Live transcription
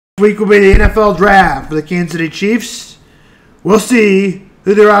Week will be the NFL draft for the Kansas City Chiefs. We'll see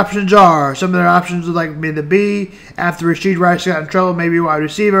who their options are. Some of their options would like me to be after Rashid Rice got in trouble, maybe wide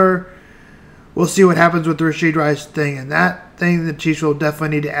receiver. We'll see what happens with the Rashid Rice thing. And that thing, the Chiefs will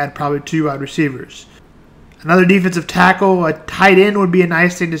definitely need to add probably 2 wide receivers. Another defensive tackle, a tight end would be a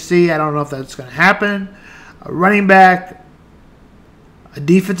nice thing to see. I don't know if that's going to happen. A running back, a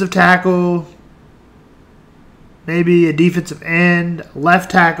defensive tackle, maybe a defensive end, left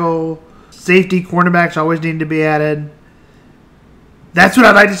tackle, safety, cornerbacks always need to be added. That's what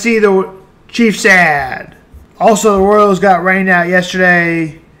I'd like to see the Chiefs add. Also, the Royals got rained out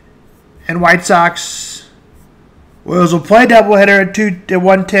yesterday, and White Sox. Royals will play doubleheader at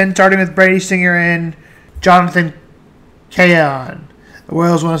 1:10, starting with Brady Singer and Jonathan Caon. The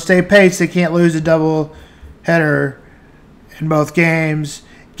Royals want to stay pace. They can't lose a doubleheader in both games.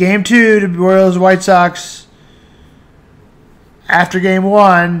 Game 2, the Royals White Sox. After game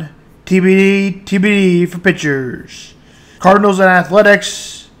 1, TBD for pitchers. Cardinals and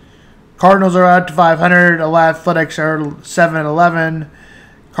Athletics. Cardinals are out to 500. Athletics are 7-11.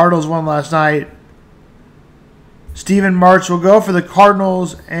 Cardinals won last night. Steven March will go for the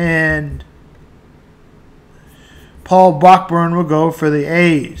Cardinals, and Paul Blackburn will go for the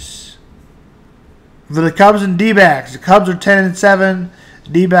A's. For the Cubs and D-backs, the Cubs are 10-7. The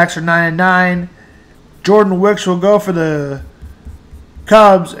D-backs are 9-9. Jordan Wicks will go for the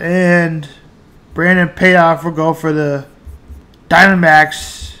Cubs, and Brandon Payoff will go for the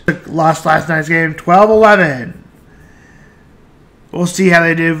Diamondbacks. Lost last night's game 12-11. We'll see how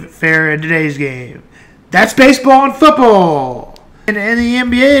they do fare in today's game. That's baseball and football. And in the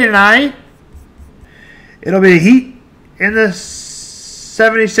NBA tonight, it'll be the Heat and the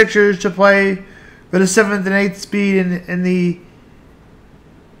 76ers to play for the 7th and 8th seed in the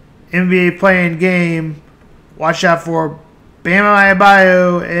NBA play-in game. Watch out for Bam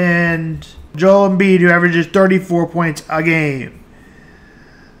Adebayo and Joel Embiid, who averages 34 points a game.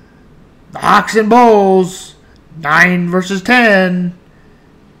 The Hawks and Bulls, 9 versus 10.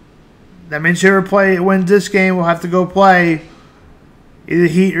 That means whoever wins this game will have to go play either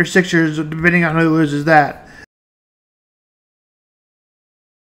Heat or Sixers, depending on who loses that.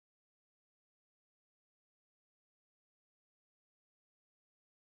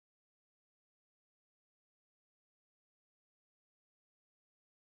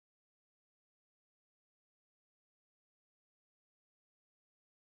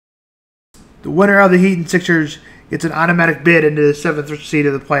 The winner of the Heat and Sixers gets an automatic bid into the 7th seed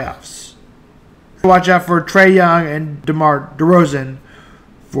of the playoffs. Watch out for Trae Young and DeMar DeRozan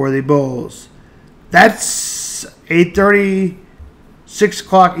for the Bulls. That's 8:30, 6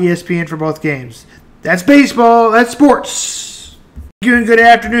 o'clock ESPN for both games. That's baseball. That's sports. Thank you and good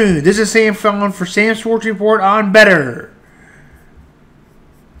afternoon. This is Sam Fallon for Sam's Sports Report on Better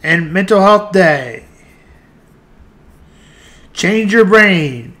and Mental Health Day. Change your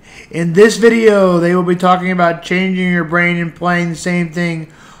brain. In this video, they will be talking about changing your brain and playing the same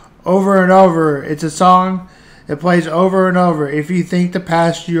thing over and over. It's a song that plays over and over. If you think the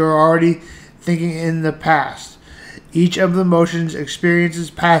past, you are already thinking in the past. Each of the emotions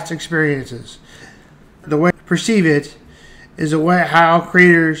experiences past experiences. The way you perceive it is the way how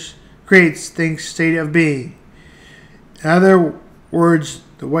creates things state of being. In other words,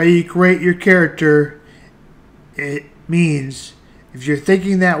 the way you create your character, it means if you're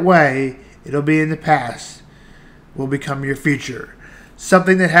thinking that way, it'll be in the past, will become your future.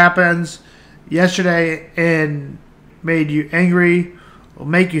 Something that happens yesterday and made you angry will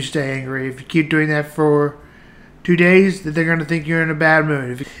make you stay angry. If you keep doing that for 2 days, then they're going to think you're in a bad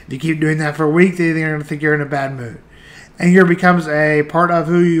mood. If you keep doing that for a week, then they're going to think you're in a bad mood. Anger becomes a part of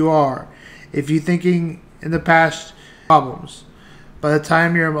who you are. If you're thinking in the past, problems. By the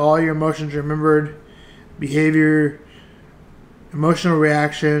time all your emotions remembered, behavior, emotional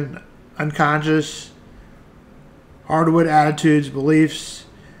reaction, unconscious, hardwood attitudes, beliefs,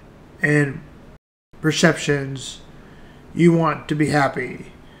 and perceptions, you want to be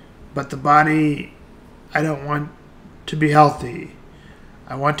happy. But the body, I don't want to be healthy.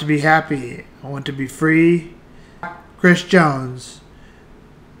 I want to be happy. I want to be free. Chris Jones.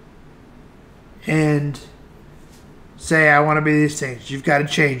 And say, I want to be these things. You've got to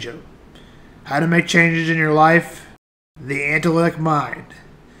change them. How to make changes in your life? The analytic mind.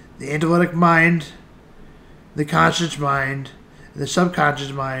 The analytic mind, the conscious mind, and the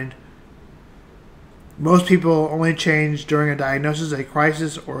subconscious mind. Most people only change during a diagnosis, a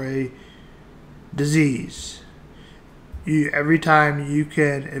crisis, or a disease. Every time you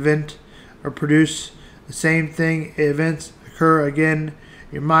can invent or produce the same thing, events occur again.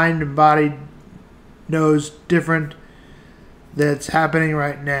 Your mind and body knows different that's happening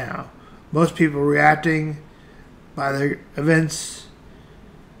right now. Most people reacting by their events,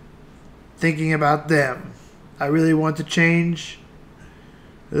 thinking about them. I really want to change.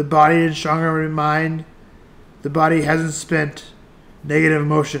 The body is stronger than mind. The body hasn't spent negative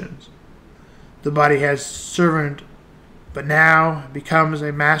emotions. The body has servant, but now becomes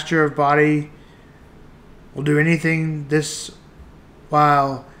a master of body. Will do anything this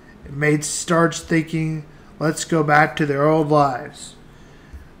while it starts thinking, let's go back to their old lives.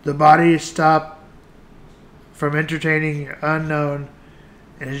 The body stop from entertaining your unknown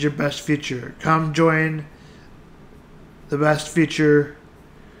and is your best future. Come join the best future,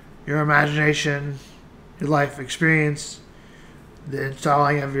 your imagination, your life experience, the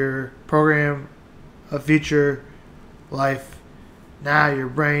installing of your program of future life. Now your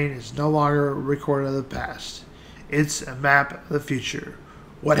brain is no longer a record of the past. It's a map of the future.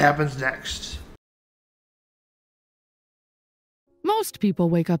 What happens next? Most people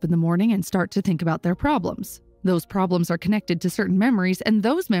wake up in the morning and start to think about their problems. Those problems are connected to certain memories, and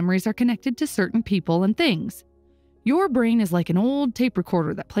those memories are connected to certain people and things. Your brain is like an old tape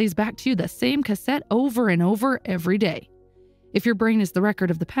recorder that plays back to you the same cassette over and over every day. If your brain is the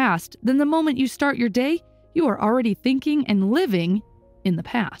record of the past, then the moment you start your day, you are already thinking and living in the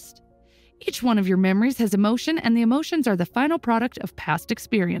past. Each one of your memories has emotion, and the emotions are the final product of past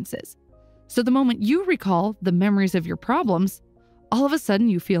experiences. So the moment you recall the memories of your problems, all of a sudden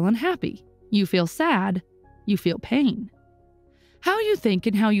you feel unhappy, you feel sad, you feel pain. How you think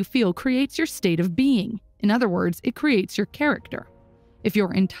and how you feel creates your state of being. In other words, it creates your character. If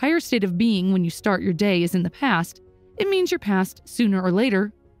your entire state of being when you start your day is in the past, it means your past, sooner or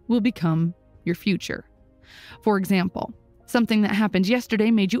later, will become your future. For example, something that happened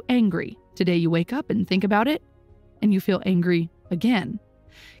yesterday made you angry. Today you wake up and think about it, and you feel angry again.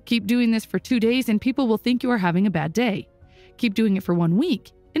 Keep doing this for 2 days and people will think you are having a bad day. Keep doing it for 1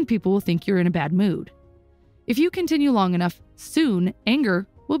 week, and people will think you're in a bad mood. If you continue long enough, soon anger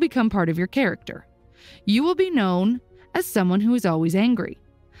will become part of your character. You will be known as someone who is always angry.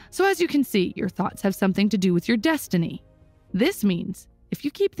 So as you can see, your thoughts have something to do with your destiny. This means if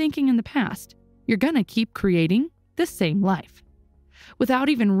you keep thinking in the past, you're gonna keep creating the same life. Without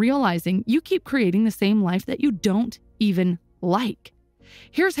even realizing, you keep creating the same life that you don't even like.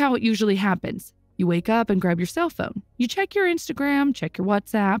 Here's how it usually happens. You wake up and grab your cell phone. You check your Instagram, check your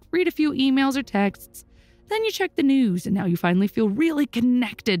WhatsApp, read a few emails or texts. Then you check the news, and now you finally feel really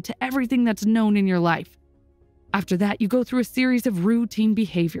connected to everything that's known in your life. After that, you go through a series of routine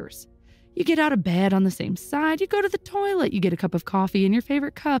behaviors. You get out of bed on the same side, you go to the toilet, you get a cup of coffee in your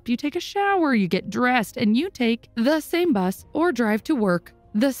favorite cup, you take a shower, you get dressed, and you take the same bus or drive to work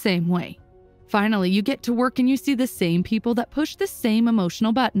the same way. Finally, you get to work and you see the same people that push the same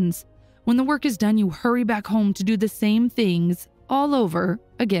emotional buttons. When the work is done, you hurry back home to do the same things all over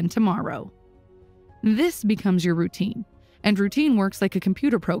again tomorrow. This becomes your routine, and routine works like a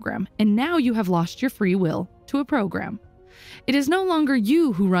computer program, and now you have lost your free will to a program. It is no longer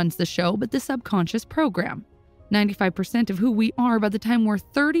you who runs the show, but the subconscious program. 95% of who we are by the time we're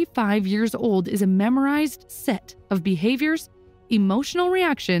 35 years old is a memorized set of behaviors, emotional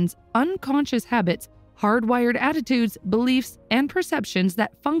reactions, unconscious habits, hardwired attitudes, beliefs, and perceptions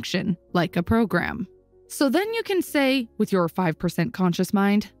that function like a program. So then you can say, with your 5% conscious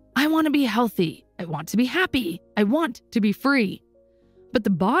mind, I want to be healthy, I want to be happy, I want to be free. But the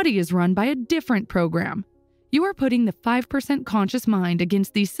body is run by a different program. You are putting the 5% conscious mind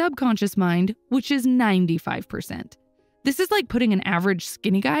against the subconscious mind, which is 95%. This is like putting an average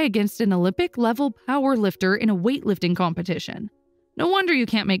skinny guy against an Olympic-level power lifter in a weightlifting competition. No wonder you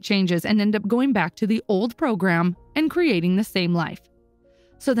can't make changes and end up going back to the old program and creating the same life.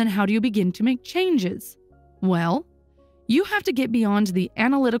 So then how do you begin to make changes? Well, you have to get beyond the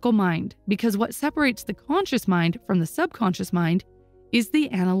analytical mind, because what separates the conscious mind from the subconscious mind is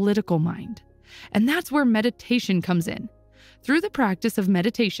the analytical mind. And that's where meditation comes in. Through the practice of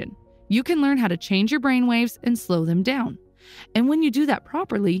meditation, you can learn how to change your brainwaves and slow them down. And when you do that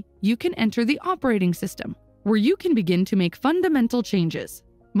properly, you can enter the operating system, where you can begin to make fundamental changes.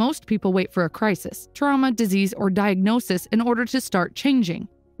 Most people wait for a crisis, trauma, disease, or diagnosis in order to start changing.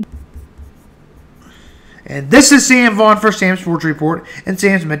 And this is Sam Vaughn for Sam's Sports Report and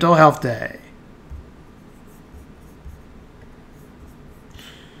Sam's Mental Health Day.